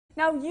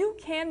Now you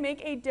can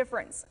make a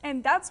difference,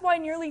 and that's why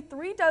nearly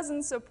 3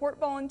 dozen support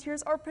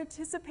volunteers are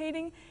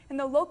participating in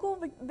the local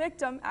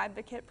Victim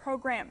Advocate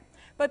program.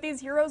 But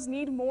these heroes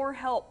need more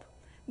help.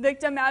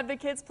 Victim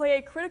advocates play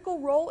a critical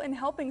role in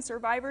helping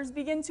survivors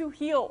begin to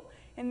heal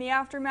in the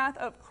aftermath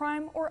of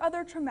crime or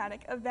other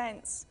traumatic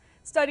events.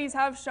 Studies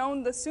have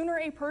shown the sooner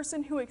a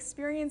person who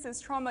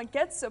experiences trauma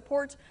gets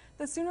support,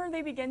 the sooner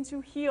they begin to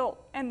heal,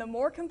 and the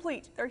more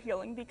complete their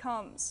healing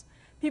becomes.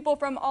 People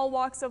from all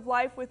walks of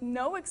life with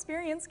no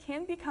experience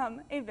can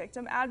become a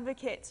victim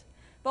advocate.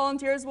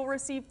 Volunteers will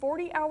receive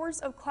 40 hours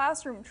of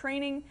classroom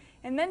training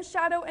and then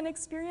shadow an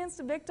experienced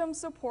victim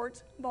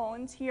support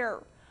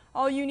volunteer.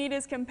 All you need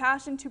is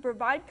compassion to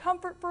provide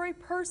comfort for a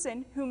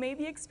person who may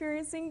be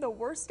experiencing the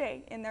worst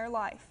day in their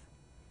life.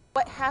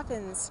 What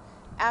happens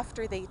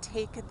after they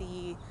take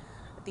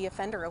the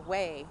offender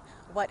away?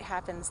 What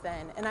happens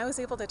then? And I was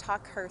able to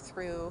talk her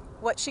through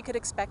what she could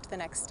expect the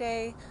next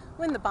day,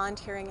 when the bond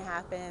hearing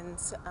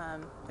happens,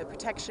 the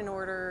protection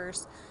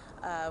orders,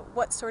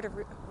 what sort of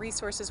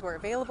resources were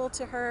available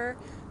to her,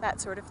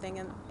 that sort of thing,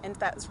 and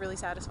that was really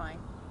satisfying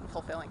and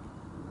fulfilling.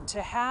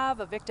 To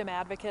have a victim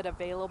advocate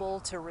available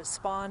to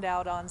respond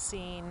out on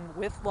scene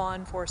with law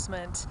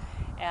enforcement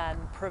and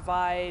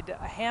provide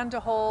a hand to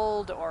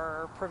hold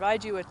or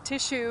provide you a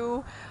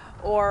tissue,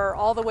 or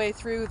all the way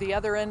through the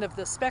other end of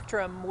the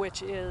spectrum,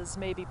 which is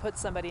maybe put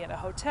somebody in a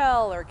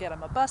hotel or get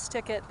them a bus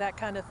ticket, that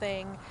kind of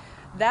thing.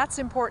 That's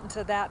important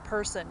to that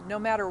person, no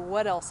matter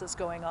what else is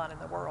going on in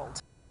the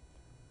world.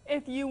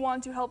 If you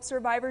want to help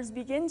survivors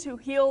begin to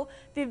heal,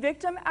 the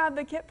Victim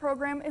Advocate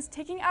program is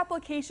taking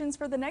applications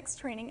for the next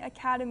training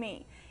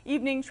academy.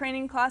 Evening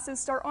training classes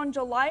start on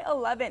July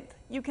 11th.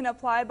 You can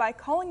apply by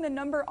calling the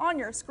number on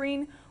your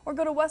screen or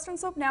go to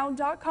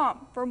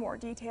westernslopenow.com for more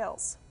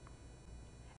details.